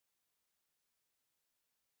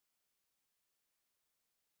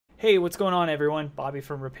Hey, what's going on everyone? Bobby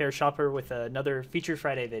from RepairShopr with another Feature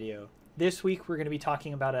Friday video. This week we're going to be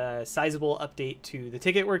talking about a sizable update to the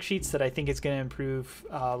ticket worksheets that I think is going to improve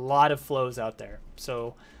a lot of flows out there.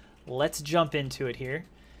 So let's jump into it here.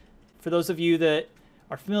 For those of you that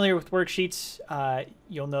are familiar with worksheets,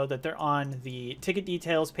 you'll know that they're on the ticket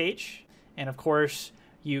details page. And of course,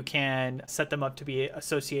 you can set them up to be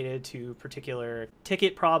associated to particular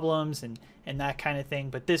ticket problems and that kind of thing.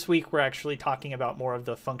 But this week, we're actually talking about more of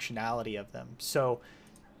the functionality of them. So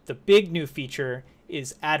the big new feature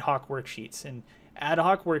is Ad Hoc Worksheets. And Ad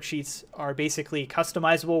Hoc Worksheets are basically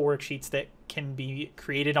customizable worksheets that can be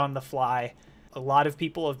created on the fly. A lot of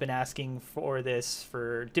people have been asking for this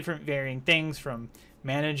for different varying things, from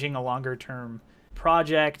managing a longer term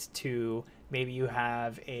project to maybe you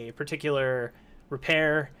have a particular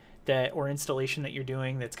repair or installation that you're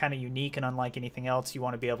doing that's kind of unique and unlike anything else. You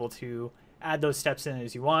want to be able to add those steps in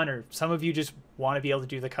as you want, or some of you just want to be able to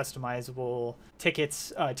do the customizable ticket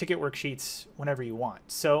worksheets whenever you want.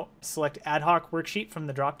 So select Ad Hoc Worksheet from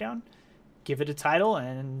the dropdown, give it a title,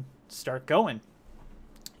 and start going.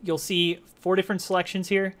 You'll see 4 different selections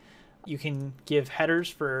here. You can give headers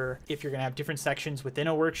for if you're going to have different sections within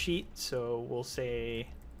a worksheet. So we'll say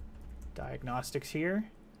diagnostics here.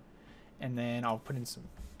 And then I'll put in some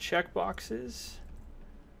check boxes.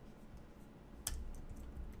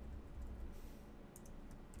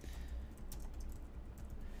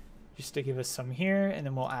 Just to give us some here. And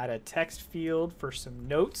then we'll add a text field for some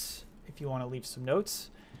notes if you want to leave some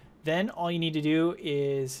notes. Then all you need to do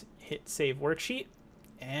is hit Save Worksheet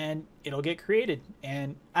and it'll get created.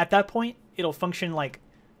 And at that point, it'll function like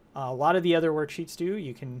a lot of the other worksheets do.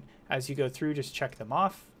 You can, as you go through, just check them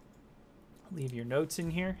off. Leave your notes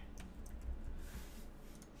in here.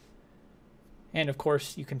 And of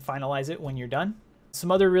course, you can finalize it when you're done. Some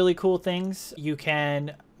other really cool things: you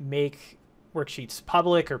can make worksheets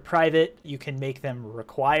public or private. You can make them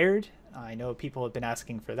required. I know people have been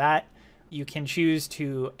asking for that. You can choose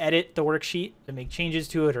to edit the worksheet to make changes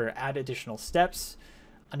to it or add additional steps.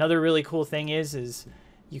 Another really cool thing is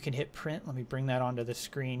you can hit print. Let me bring that onto the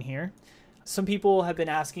screen here. Some people have been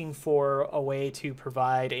asking for a way to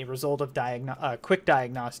provide a result of quick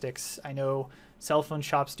diagnostics. I know cell phone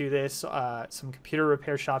shops do this, some computer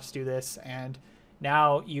repair shops do this, and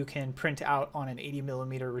now you can print out on an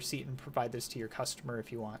 80mm receipt and provide this to your customer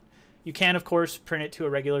if you want. You can, of course, print it to a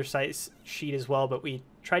regular size sheet as well, but we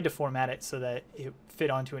tried to format it so that it fit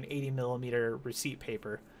onto an 80mm receipt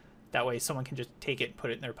paper. That way someone can just take it, put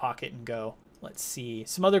it in their pocket, and go. Let's see.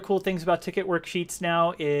 Some other cool things about ticket worksheets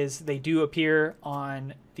now is they do appear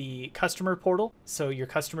on the customer portal. So your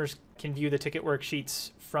customers can view the ticket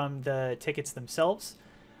worksheets from the tickets themselves.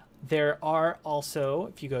 There are also,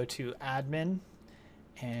 if you go to admin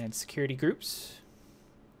and security groups,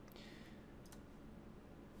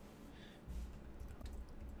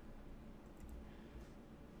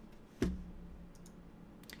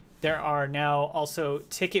 there are now also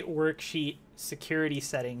ticket worksheet security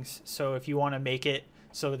settings. So if you want to make it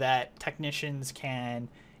so that technicians can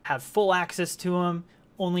have full access to them,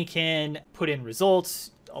 only can put in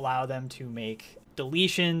results, allow them to make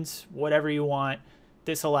deletions, whatever you want,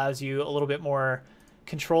 this allows you a little bit more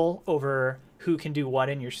control over who can do what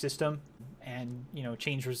in your system and,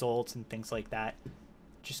 change results and things like that.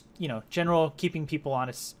 Just, general keeping people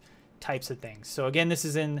honest types of things. So again, this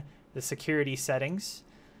is in the security settings.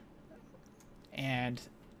 And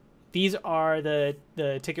these are the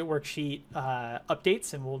ticket worksheet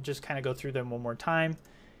updates, and we'll just kind of go through them one more time.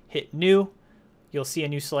 Hit New. You'll see a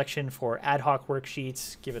new selection for Ad Hoc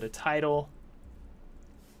Worksheets. Give it a title.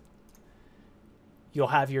 You'll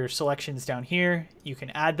have your selections down here. You can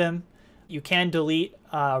add them. You can delete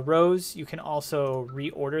rows. You can also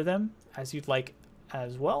reorder them as you'd like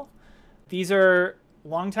as well. These are a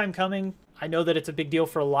long time coming. I know that it's a big deal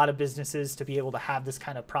for a lot of businesses to be able to have this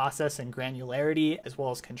kind of process and granularity as well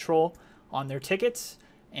as control on their tickets,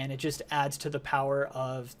 and it just adds to the power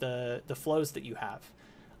of the flows that you have.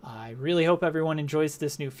 I really hope everyone enjoys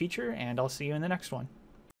this new feature, and I'll see you in the next one.